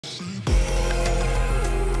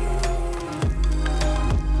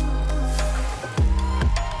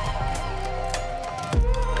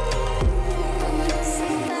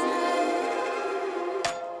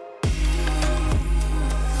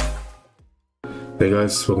Hey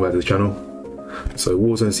guys, welcome back to the channel. So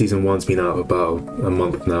Warzone Season 1's been out about a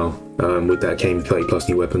month now. With that came 30 plus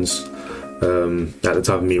new weapons. At the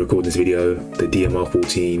time of me recording this video, the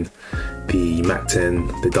DMR-14, the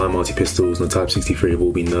MAC-10, the DMR-14 pistols and the Type 63 have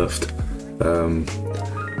all been nerfed.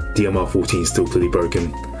 DMR-14 is still clearly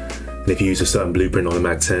broken. And if you use a certain blueprint on the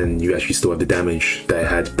MAC-10, you actually still have the damage that it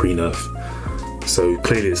had pre-nerf. So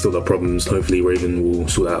clearly it's still got problems. Hopefully Raven will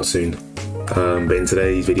sort that out soon. But in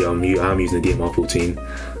today's video I'm using the DMR-14.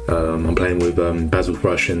 I'm playing with Basil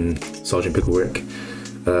Rush and Sergeant Pickle Rick.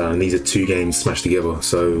 And these are two games smashed together.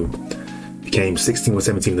 So became 16 or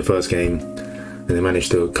 17 in the first game, and they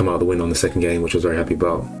managed to come out the win on the second game, which I was very happy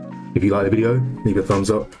about. If you like the video, leave a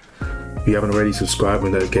thumbs up. If you haven't already, subscribe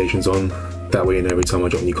with notifications on. That way you know every time I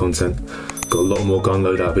drop new content. Got a lot more gun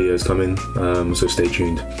loadout videos coming, so stay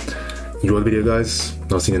tuned. Enjoy the video guys,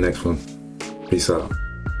 I'll see you in the next one. Peace out.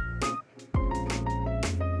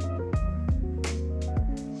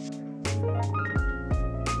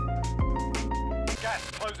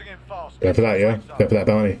 Go for that, yeah? Go for that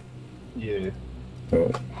bounty. Yeah.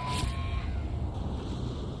 Oh.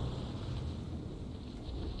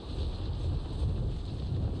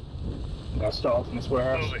 I'll start off in this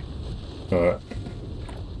warehouse. Alright.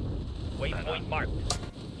 Waypoint marked.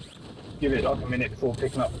 Give it like a minute before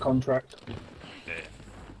picking up the contract. Yeah.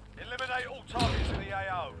 Eliminate all targets in the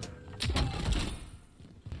AO.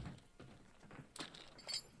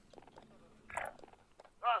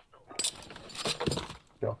 Hostile.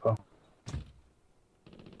 Chopper.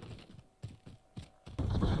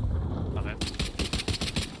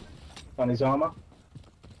 On his armour.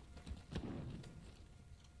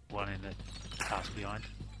 One in the house behind.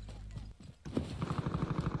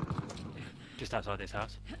 Just outside this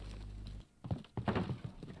house.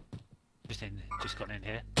 Just gone in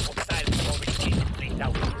here.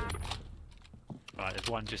 Right, there's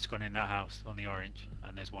one just gone in that house on the orange,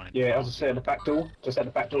 and there's one in Yeah, as I said, the back door. Just at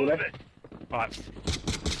the back door there. Right,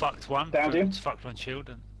 fucked one. Downed him. Fucked one shield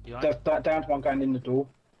and behind. Downed one going in the door.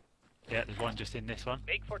 Yeah, there's one just in this one.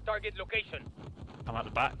 Make for target location. I'm at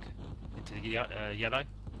the back, into the yellow.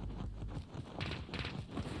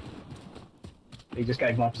 He just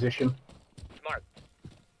gave my position. Smart.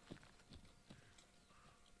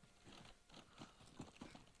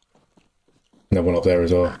 Another one up there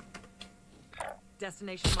as well.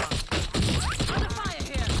 Destination marked. Under fire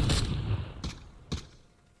here.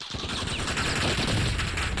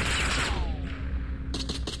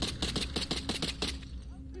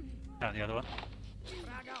 Down the other one.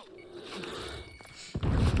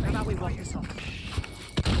 How about we walk this off?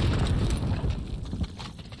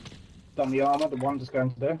 Done the armour, the one just going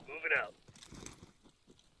to there. Moving out.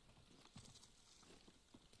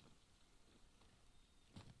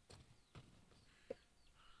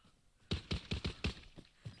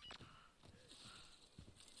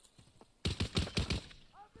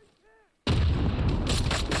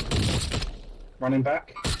 Running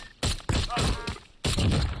back.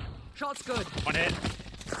 Shot's good. One hit.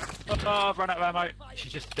 Oh, I've run out of ammo.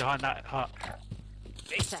 She's just behind that hut.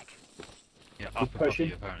 Sec. Yeah, up above pushing.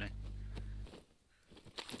 you apparently.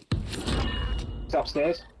 It's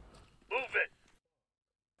upstairs. Move it.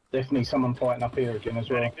 Definitely someone fighting up here again as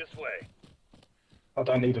well. Heading this way. I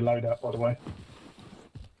don't need a loadout, by the way.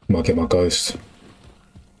 Might get my ghost.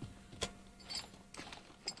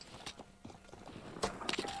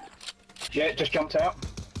 Yeah, it just jumped out.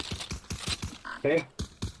 Here.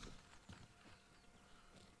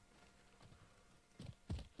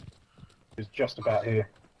 It's just about here.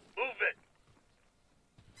 Move it.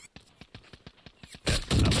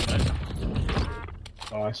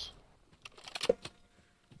 Nice.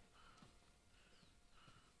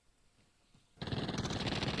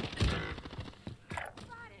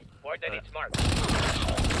 Coordinates marked.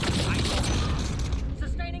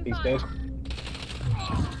 Sustaining He's fire. dead.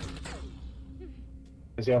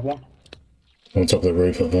 There's the other one. On top of the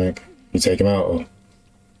roof, I think. You take him out or?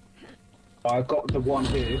 I've got the one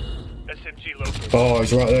here. SMG located. Oh,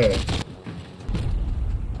 he's right there.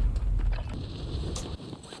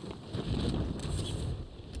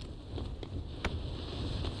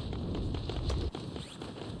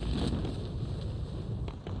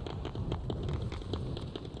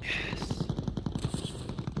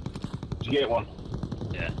 Did you get one?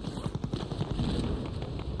 Yeah.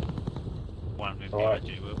 One with Alright.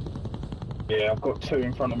 behind you, Will. Yeah, I've got two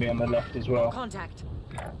in front of me on the left as well. Contact.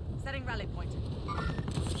 Setting rally point.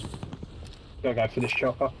 Gotta go for this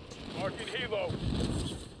chopper. Marking helo.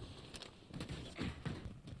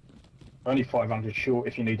 Only 500 short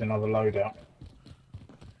if you need another loadout.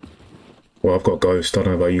 Well, I've got Ghost. I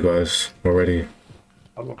don't know about you guys already.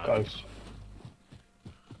 I've got Ghost.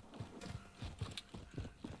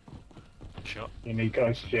 shot. You need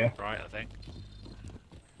ghosts, yeah. Right, I think.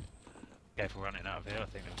 Careful running out of here. I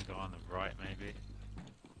think there's a guy on the right, maybe.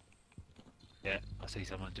 Yeah, I see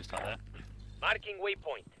someone just up there. Marking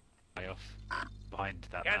waypoint. Way off. Behind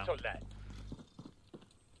that Cancel mound. that.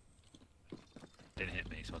 Didn't hit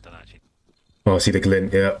me, so I don't actually. Oh, I see the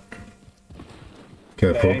glint, yeah.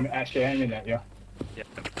 They're Careful. actually aiming at you. Yeah.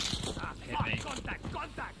 Hit me.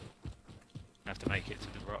 Contact! I have to make it to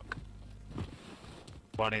the rock.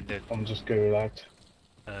 One in the I'm just gulagged.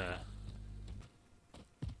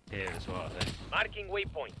 here as well, I think. Marking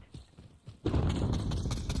waypoint.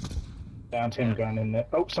 Down Tim going in there.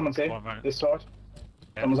 Oh, someone's here. One moment. This side.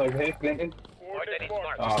 Yeah. Someone's over here, glinting. Coordinates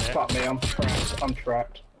marked. Oh, there. fuck me, I'm trapped. I'm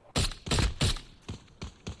trapped.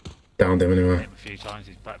 Downed him Hit anyway. him a few times,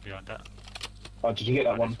 he's back behind that. Oh, did you get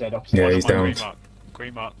that one dead opposite? Yeah, One he's on my down. Green mark.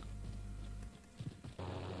 Green mark.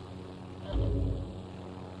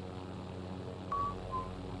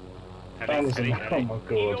 Bangers in Heli, there. heli. Oh my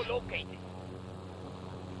Helo god. located.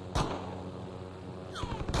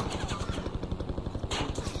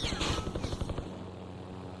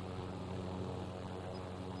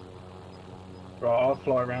 Right, I'll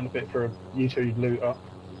fly around a bit for a you two loot up.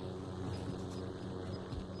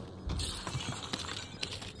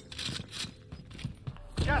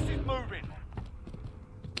 Gas is moving.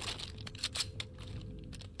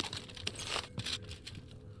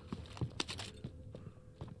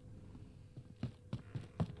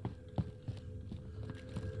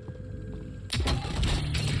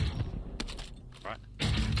 Right.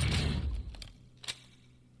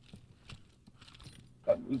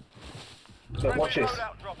 Look, watch this.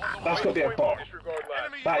 Loadout drop on the That's way. got to be a bot.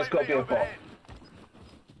 Enemy That has got to be a UAV bot. overhead.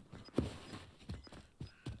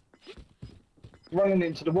 Running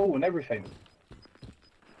into the wall and everything.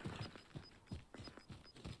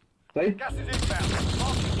 See? Gas is inbound.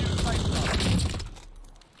 Marking new safe zone.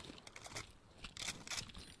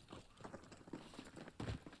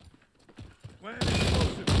 Where is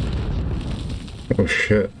explosive? Oh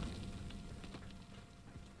shit.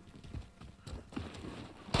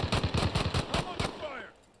 I'm under fire.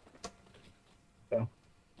 So.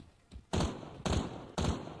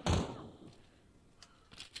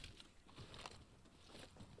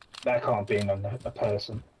 That can't be a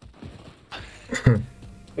person.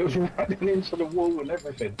 It was running into the wall and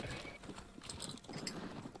everything.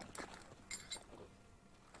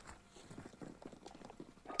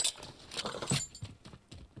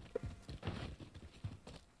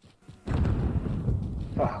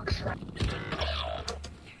 Fuck's sake.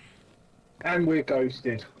 And we're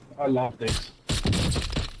ghosted. I love this.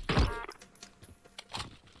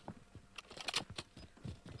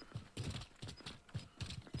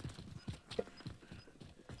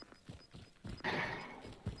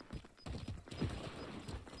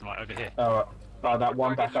 Right, over here. Oh, that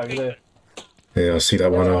one back over there. Yeah, I see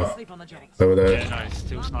that one Sleep on the job. over Yeah, there. no, it's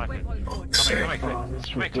still sniping. Waypoint forward. Come here, come Oh, here, this is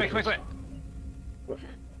come here, come here, come here, come here.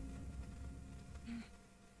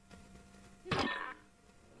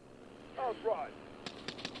 Outright.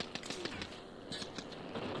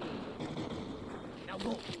 Now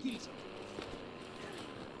go. Easy.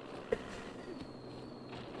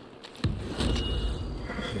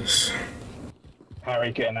 Yes.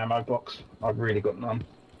 Harry, get an ammo box. I've really got none.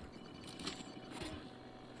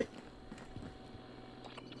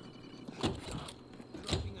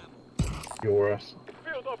 Yours.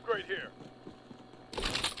 Field upgrade here.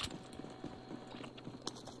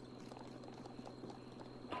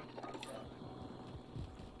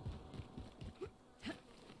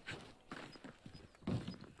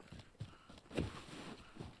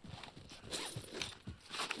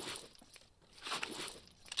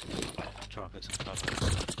 Try and put some cover.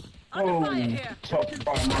 Under fire here. Top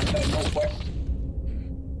right, my northwest.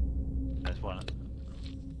 There's one.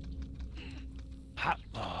 Ha!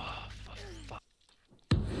 Oh, for fuck.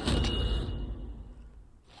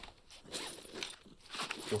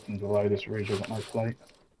 Looking below this ridge, I've got no plate.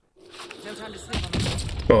 No time to sleep on the job.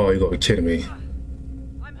 Oh, you gotta be kidding me.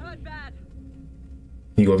 I'm hurt bad.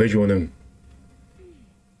 You got a visual on him.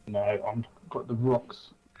 No, I've got the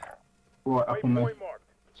rocks right up on there. Waypoint marked.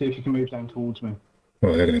 See if you can move down towards me.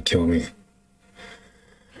 Oh, they're gonna kill me.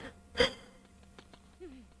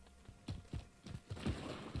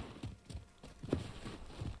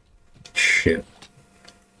 Shit.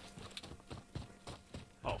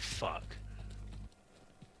 Oh, fuck.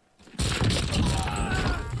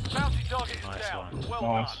 Bounty target is Nice down. one. Well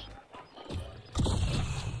Nice. done.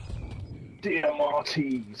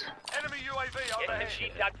 DMR-14s. Enemy UAV Get overhead.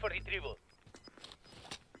 machine tag for retrieval.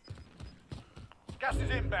 Gas is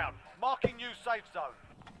inbound. Marking new safe zone.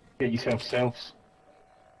 Get yourself selves.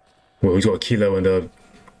 Well, he's got a kilo and a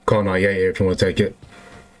Car 98 here if you want to take it.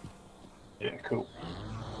 Yeah, cool.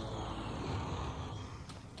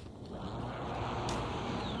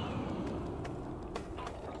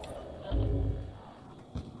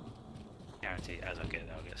 Guarantee as I get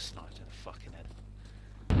there, I'll get sniped in the fucking head.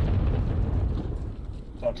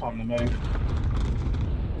 It's our time to move.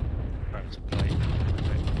 Right, to play.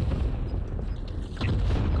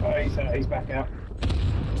 Oh, he's back out.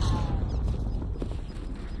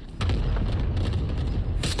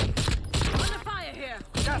 Under fire here.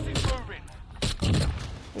 Gas is moving.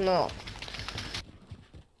 No.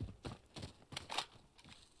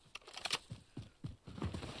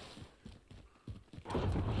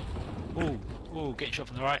 Ooh, getting shot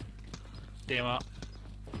from the right. DMR.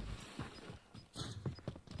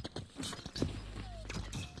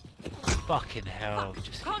 Fucking hell,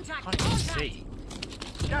 just Contact, can't even contact. see.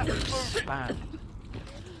 Gas is moving. Spam.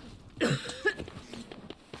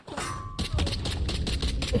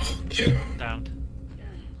 Downed.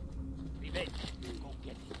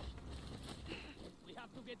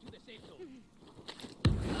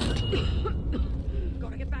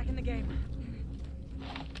 Gotta get back in the game.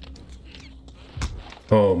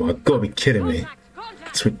 Oh my god, be kidding me. Contact, contact.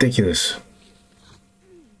 It's ridiculous.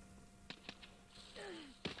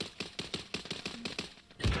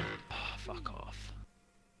 Oh, fuck off.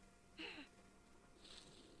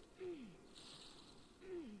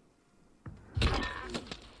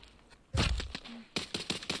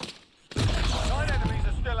 Nine enemies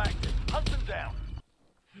are still active. Hunt them down.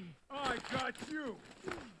 I got you.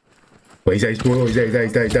 Wait, he's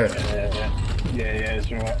there. Yeah,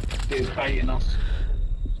 it's alright. He was baiting us.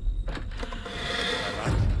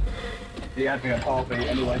 He had me at heartbeat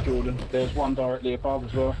anyway, Jordan. There's one directly above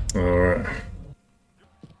as well. Alright.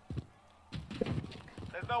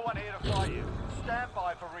 There's no one here to fight you. Stand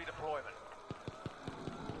by for redeployment.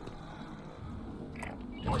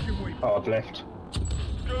 Hard left.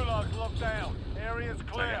 Gulag's locked down. Area's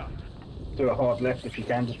clear. Do a hard left if you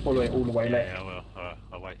can. Just follow it all the way left. Yeah, I will.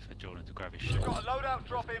 I'll wait for Jordan to grab his shot. Got a loadout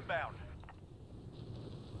drop inbound.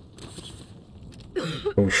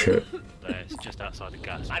 Oh shit. There, it's just outside the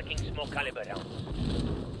gas. Marking smoke caliber round.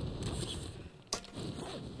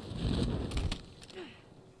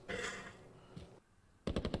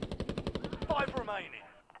 Five remaining.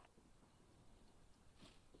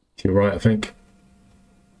 To your right, I think.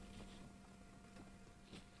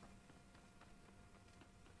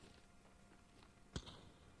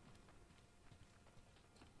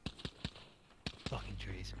 Fucking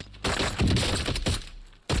trees.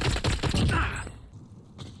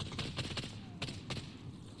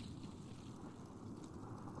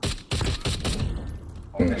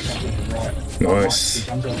 Nice. He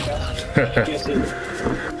comes on fast. Gets it.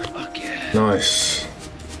 Fuck yeah. Nice.